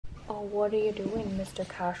Oh, what are you doing, Mr.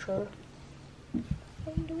 Kasper?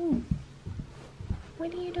 What are you doing?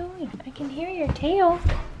 What are you doing? I can hear your tail.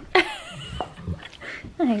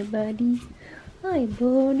 Hi, buddy. Hi,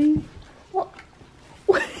 buddy. What?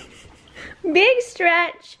 Big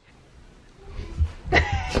stretch.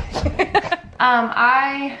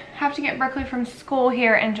 I have to get Berkeley from school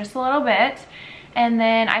here in just a little bit. And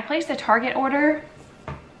then I placed a Target order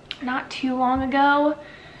not too long ago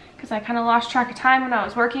because I kind of lost track of time when I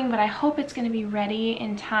was working, but I hope it's going to be ready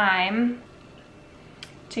in time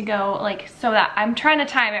to go, like, so that I'm trying to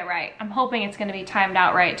time it right. I'm hoping it's going to be timed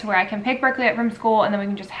out right to where I can pick Berkeley up from school and then we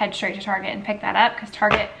can just head straight to Target and pick that up, because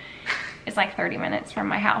Target is like 30 minutes from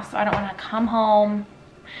my house, so I don't want to come home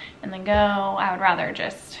and then go. I would rather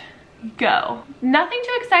just go. Nothing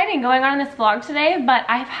too exciting going on in this vlog today, but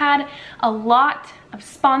I've had a lot of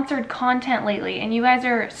sponsored content lately, and you guys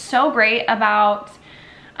are so great about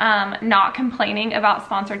not complaining about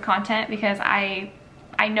sponsored content, because I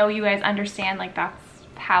know you guys understand, like, that's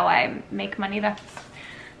how I make money.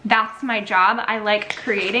 That's my job. I like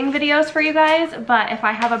creating videos for you guys, but if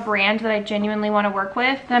I have a brand that I genuinely want to work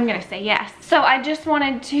with, then I'm gonna say yes. So I just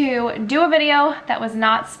wanted to do a video that was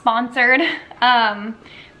not sponsored,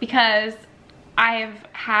 because I've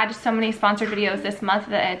had so many sponsored videos this month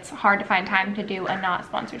that it's hard to find time to do a not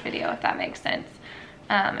sponsored video, if that makes sense.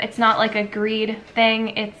 It's not like a greed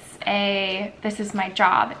thing, it's this is my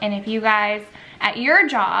job, and if you guys at your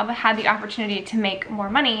job had the opportunity to make more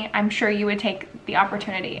money, I'm sure you would take the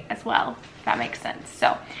opportunity as well, if that makes sense.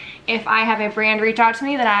 So if I have a brand reach out to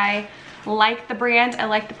me that I like the brand, I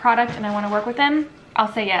like the product, and I want to work with them,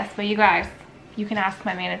 I'll say yes. But you guys, you can ask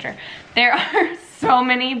my manager. There are so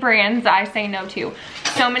many brands I say no to.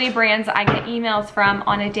 So many brands I get emails from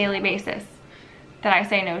on a daily basis that I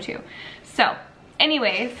say no to. So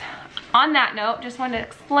anyways, on that note, just wanted to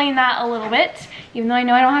explain that a little bit. Even though I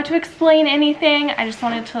know I don't have to explain anything, I just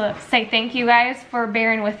wanted to say thank you guys for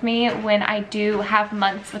bearing with me when I do have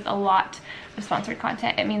months with a lot of sponsored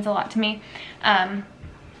content. It means a lot to me. And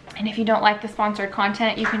if you don't like the sponsored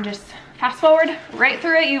content, you can just fast forward right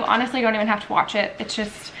through it. You honestly don't even have to watch it. It's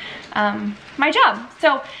just my job.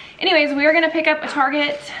 So anyways, we are gonna pick up a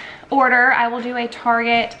Target order. I will do a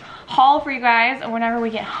Target haul for you guys whenever we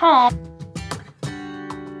get home.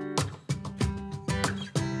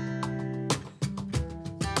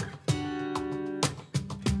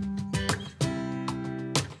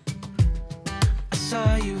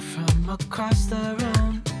 Saw you from across the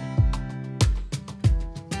room.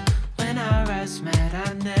 When our eyes met,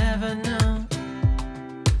 I never knew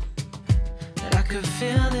that I could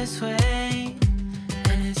feel this way,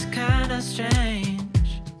 and it's kinda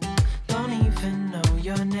strange. Don't even know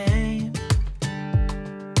your name.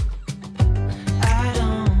 I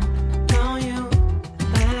don't know you,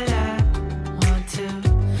 but I want to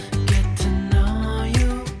get to know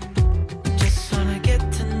you. Just wanna get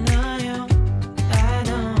to know you.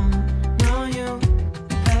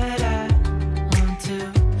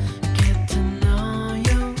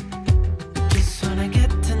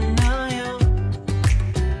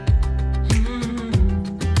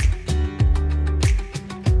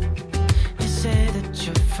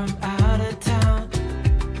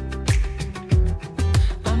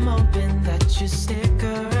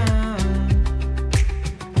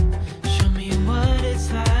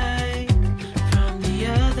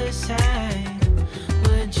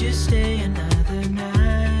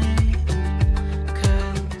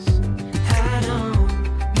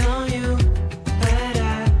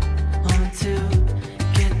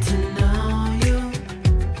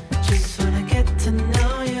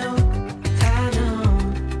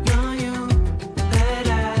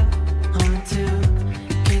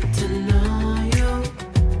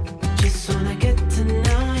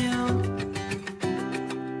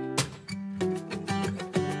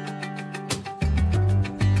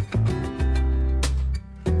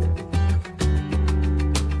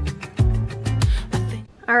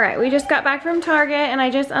 Alright, we just got back from Target and I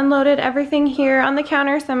just unloaded everything here on the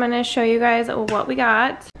counter, so I'm going to show you guys what we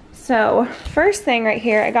got. So, first thing right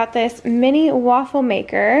here, I got this mini waffle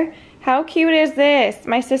maker. How cute is this?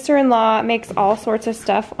 My sister-in-law makes all sorts of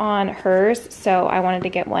stuff on hers, so I wanted to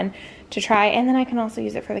get one to try, and then I can also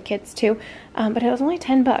use it for the kids too. But it was only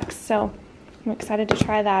 10 bucks, so I'm excited to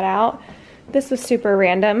try that out. This was super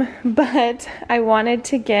random, but I wanted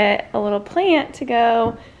to get a little plant to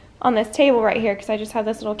go on this table right here because I just had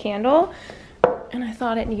this little candle and I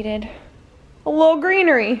thought it needed a little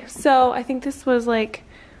greenery. So I think this was like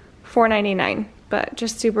 $4.99, but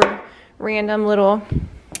just super random little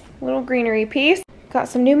greenery piece. Got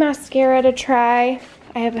some new mascara to try.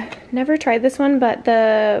 I have never tried this one, but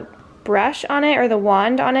the brush on it, or the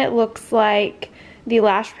wand on it, looks like the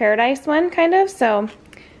Lash Paradise one, kind of. So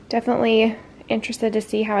definitely interested to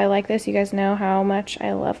see how I like this. You guys know how much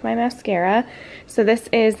I love my mascara. So this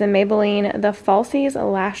is the Maybelline The Falsies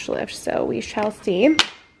Lash Lift. So we shall see.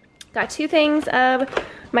 Got 2 things of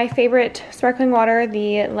my favorite sparkling water,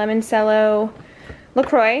 the Lemoncello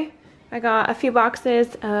LaCroix. I got a few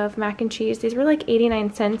boxes of mac and cheese. These were like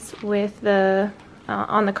 89 cents with the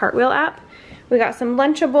on the Cartwheel app. We got some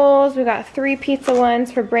Lunchables. We got 3 pizza ones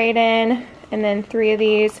for Brayden, and then 3 of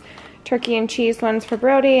these turkey and cheese ones for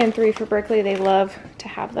Brody, and 3 for Berkeley. They love to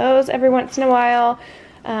have those every once in a while.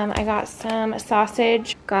 I got some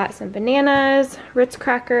sausage, got some bananas, Ritz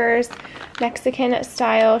crackers, Mexican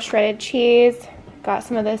style shredded cheese, got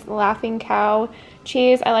some of this Laughing Cow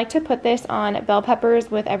cheese. I like to put this on bell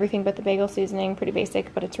peppers with everything but the bagel seasoning. Pretty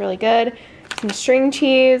basic, but it's really good. Some string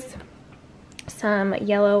cheese, some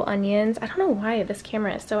yellow onions. I don't know why this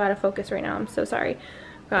camera is so out of focus right now. I'm so sorry.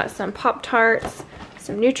 Got some Pop-Tarts,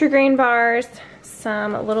 some Nutri-Grain bars,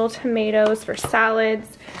 some little tomatoes for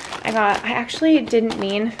salads. I actually didn't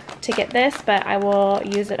mean to get this, but I will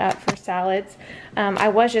use it up for salads. I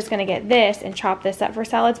was just gonna get this and chop this up for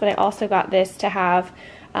salads, but I also got this to have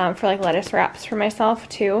for like lettuce wraps for myself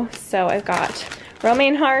too. So I've got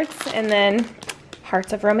romaine hearts and then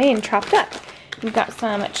hearts of romaine chopped up. We've got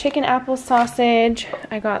some chicken apple sausage.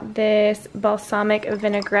 I got this balsamic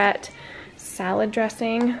vinaigrette salad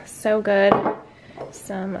dressing, so good.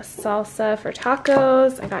 Some salsa for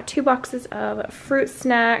tacos. I got 2 boxes of fruit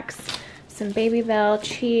snacks, some Baby Bell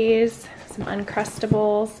cheese, some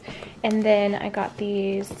Uncrustables, and then I got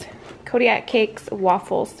these Kodiak Cakes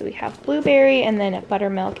waffles. So we have blueberry and then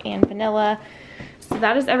buttermilk and vanilla. So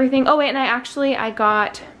that is everything. Oh wait, and I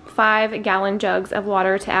got 5-gallon jugs of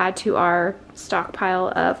water to add to our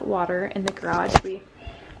stockpile of water in the garage.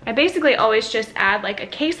 I basically always just add like a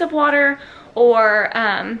case of water or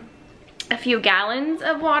a few gallons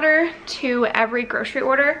of water to every grocery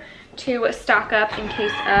order to stock up in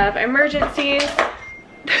case of emergencies.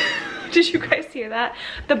 Did you guys hear that?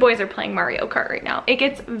 The boys are playing Mario Kart right now. It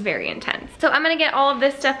gets very intense. So I'm gonna get all of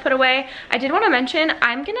this stuff put away. I did want to mention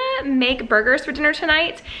I'm gonna make burgers for dinner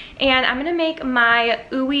tonight, and I'm gonna make my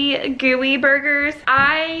Ooey Gooey burgers.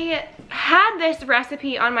 I had this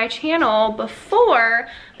recipe on my channel before,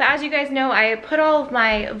 but as you guys know, I put all of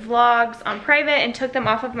my vlogs on private and took them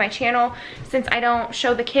off of my channel since I don't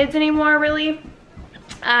show the kids anymore really.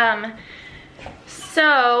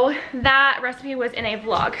 So that recipe was in a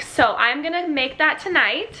vlog. So I'm gonna make that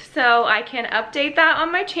tonight so I can update that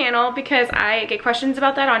on my channel, because I get questions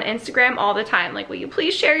about that on Instagram all the time. Like, will you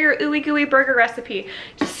please share your Ooey Gooey burger recipe?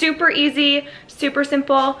 Just super easy, super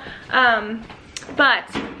simple. But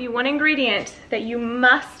the one ingredient that you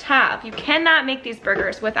must have, you cannot make these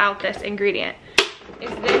burgers without this ingredient, is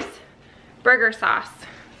this burger sauce.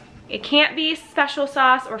 It can't be special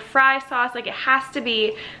sauce or fry sauce. Like, it has to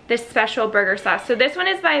be this special burger sauce. So this one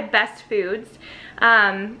is by Best Foods.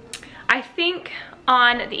 I think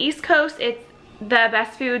on the East Coast, the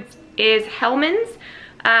Best Foods is Hellman's,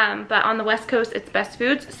 but on the West Coast, it's Best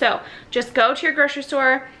Foods. So just go to your grocery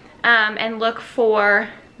store and look for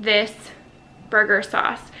this burger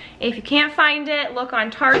sauce. If you can't find it, look on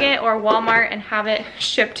Target or Walmart and have it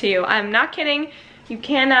shipped to you. I'm not kidding. You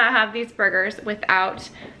cannot have these burgers without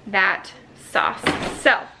that sauce.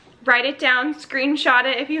 So write it down, screenshot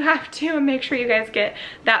it if you have to, and make sure you guys get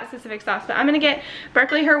that specific sauce. But I'm gonna get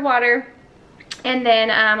Berkeley her water, and then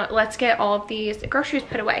let's get all of these groceries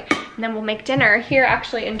put away, and then we'll make dinner here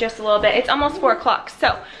actually in just a little bit. It's almost 4 o'clock.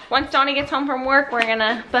 So once Donnie gets home from work, we're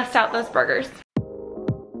gonna bust out those burgers.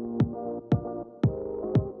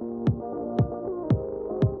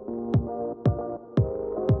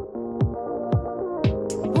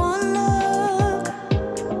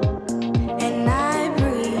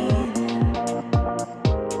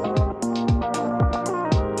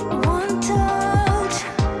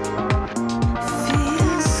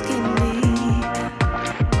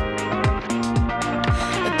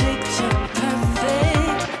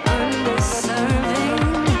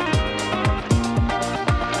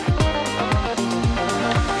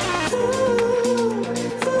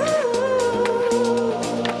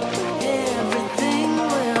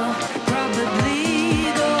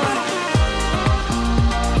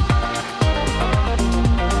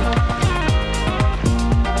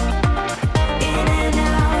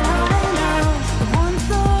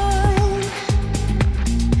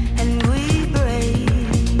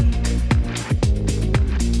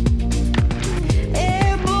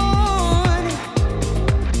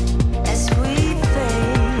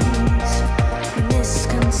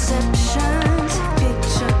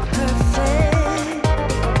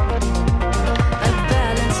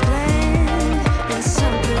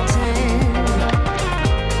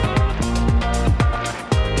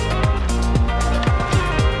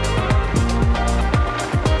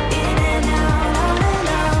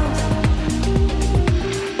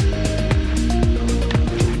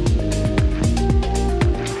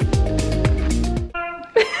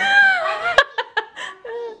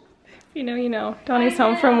 know. Donnie's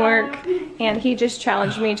home from work and he just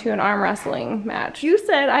challenged me to an arm wrestling match. You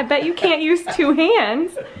said, I bet you can't use 2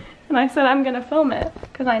 hands. And I said, I'm gonna film it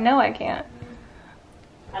because I know I can't.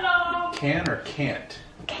 Hello. Can or can't?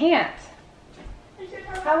 Can't.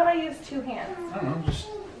 How would I use 2 hands? I don't know, just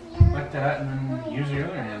like that and then use your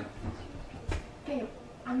other hand. Babe,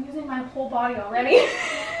 I'm using my whole body already.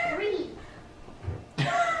 3.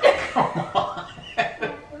 Come on.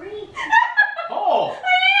 3. Oh!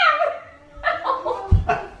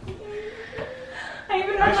 I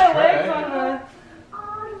even have my legs on the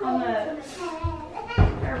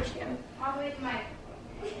garbage can. All the way to my.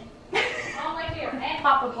 All the way to your head.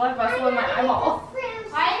 Pop a blood vessel in my eyeball.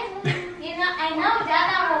 Why? You know, I know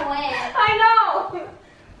Dada will win. I know!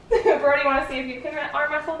 Brody, want to see if you can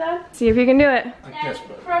arm wrestle, Dad? See if you can do it. Like this,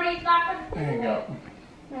 but Brody's not gonna. there you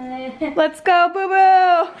go. Let's go, boo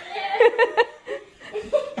boo!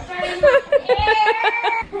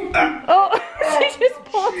 Oh, she just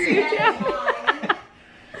pulls you down.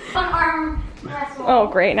 Fun arm wrestle. Oh,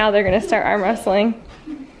 great. Now they're going to start arm wrestling.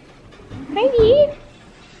 Hi.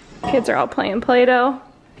 Kids are all playing Play-Doh.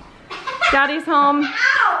 Daddy's home.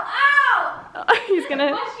 Ow! Ow! He's going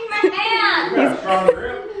to... Washing my hand. You got a strong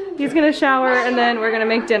grip. He's gonna shower and then we're gonna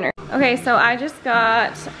make dinner. Okay, so I just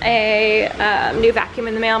got a new vacuum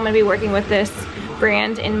in the mail. I'm gonna be working with this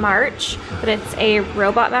brand in March, but it's a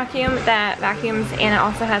robot vacuum that vacuums and it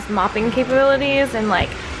also has mopping capabilities and like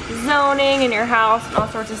zoning in your house and all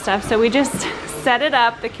sorts of stuff. So we just set it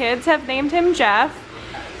up. The kids have named him Jeff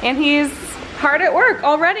and he's hard at work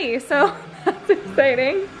already, so that's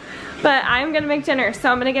exciting. But I'm gonna make dinner,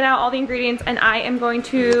 so I'm gonna get out all the ingredients and I am going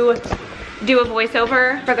to do a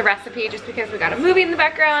voiceover for the recipe just because we got a movie in the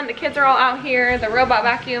background. The kids are all out here. The robot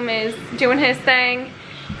vacuum is doing his thing.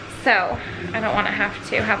 So I don't want to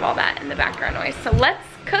have all that in the background noise. So let's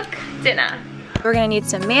cook dinner. We're gonna need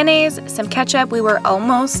some mayonnaise, some ketchup. We were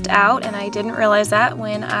almost out and I didn't realize that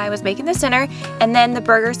when I was making this dinner. And then the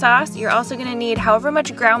burger sauce. You're also gonna need however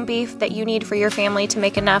much ground beef that you need for your family to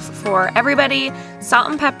make enough for everybody. Salt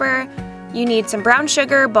and pepper. You need some brown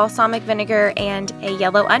sugar, balsamic vinegar, and a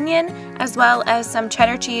yellow onion, as well as some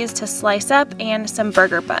cheddar cheese to slice up and some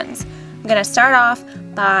burger buns. I'm gonna start off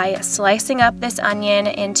by slicing up this onion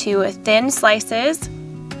into thin slices.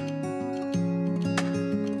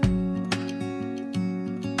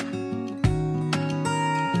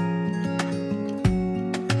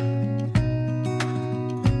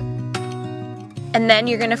 And then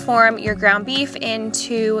you're gonna form your ground beef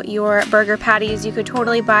into your burger patties. You could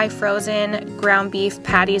totally buy frozen ground beef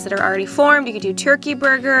patties that are already formed. You could do turkey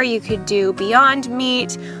burger, you could do Beyond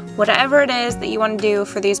Meat, whatever it is that you wanna do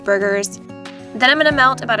for these burgers. Then I'm gonna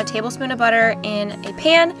melt about a tablespoon of butter in a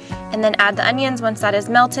pan and then add the onions once that is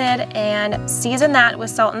melted and season that with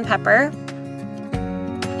salt and pepper.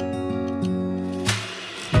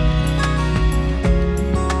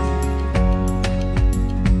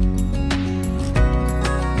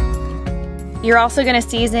 You're also gonna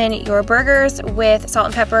season your burgers with salt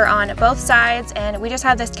and pepper on both sides, and we just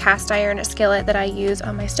have this cast iron skillet that I use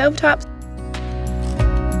on my stovetop.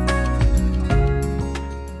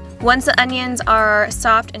 Once the onions are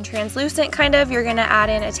soft and translucent kind of, you're gonna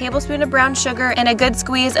add in a tablespoon of brown sugar and a good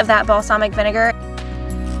squeeze of that balsamic vinegar.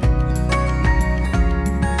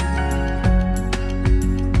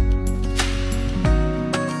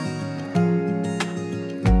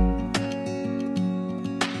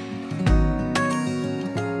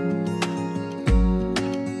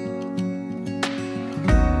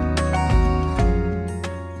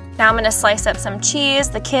 Now I'm gonna slice up some cheese.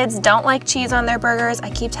 The kids don't like cheese on their burgers.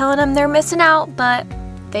 I keep telling them they're missing out, but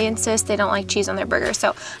they insist they don't like cheese on their burgers.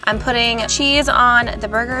 So I'm putting cheese on the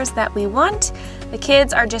burgers that we want. The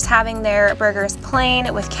kids are just having their burgers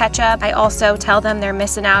plain with ketchup. I also tell them they're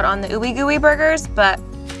missing out on the Ooey Gooey burgers, but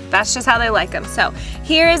that's just how they like them. So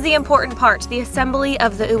here is the important part, the assembly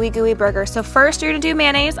of the Ooey Gooey burger. So first you're gonna do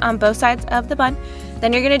mayonnaise on both sides of the bun.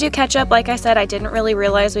 Then you're gonna do ketchup. Like I said, I didn't really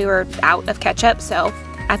realize we were out of ketchup, so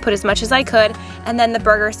I put as much as I could. And then the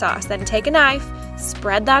burger sauce. Then take a knife,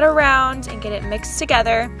 spread that around and get it mixed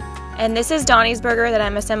together. And this is Donnie's burger that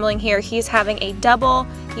I'm assembling here. He's having a double.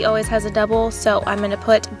 He always has a double. So I'm gonna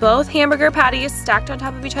put both hamburger patties stacked on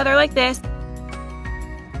top of each other like this.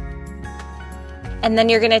 And then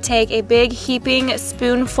you're gonna take a big heaping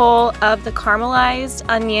spoonful of the caramelized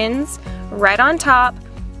onions right on top.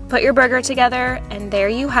 Put your burger together, and there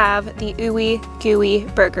you have the Ooey Gooey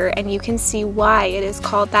burger, and you can see why it is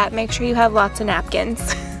called that. Make sure you have lots of napkins.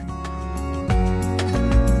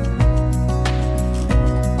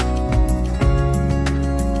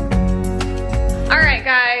 Alright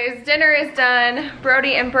guys, dinner dinner is done.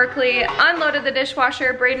 Brody and Berkeley unloaded the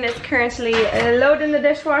dishwasher. Braden is currently loading the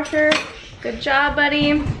dishwasher. Good job,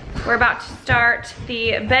 buddy. We're about to start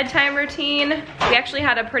the bedtime routine. We actually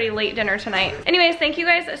had a pretty late dinner tonight. Anyways, thank you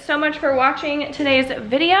guys so much for watching today's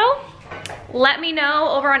video. Let me know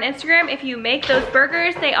over on Instagram if you make those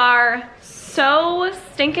burgers. They are so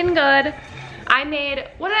stinking good. I made,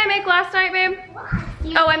 what did I make last night, babe?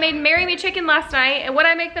 Oh, I made Marry Me Chicken last night. And what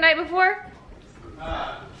did I make the night before?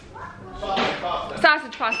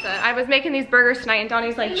 Sausage pasta. I was making these burgers tonight and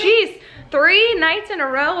Donnie's like, geez, 3 nights in a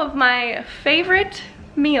row of my favorite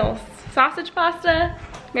meals. Sausage pasta,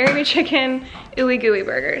 Marry Me Chicken, Ooey Gooey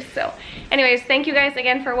burgers. So anyways, thank you guys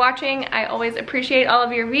again for watching. I always appreciate all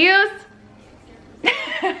of your views.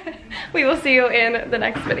 We will see you in the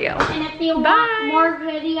next video. And if you want more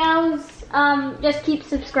videos, just keep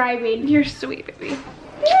subscribing. You're sweet, baby.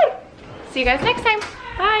 See you guys next time.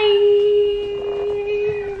 Bye.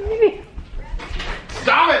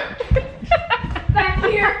 Stop it! Back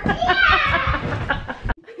here.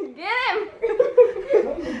 Get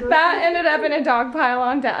him. That ended up in a dog pile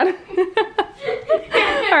on Dad.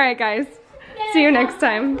 All right, guys. See you next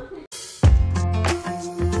time.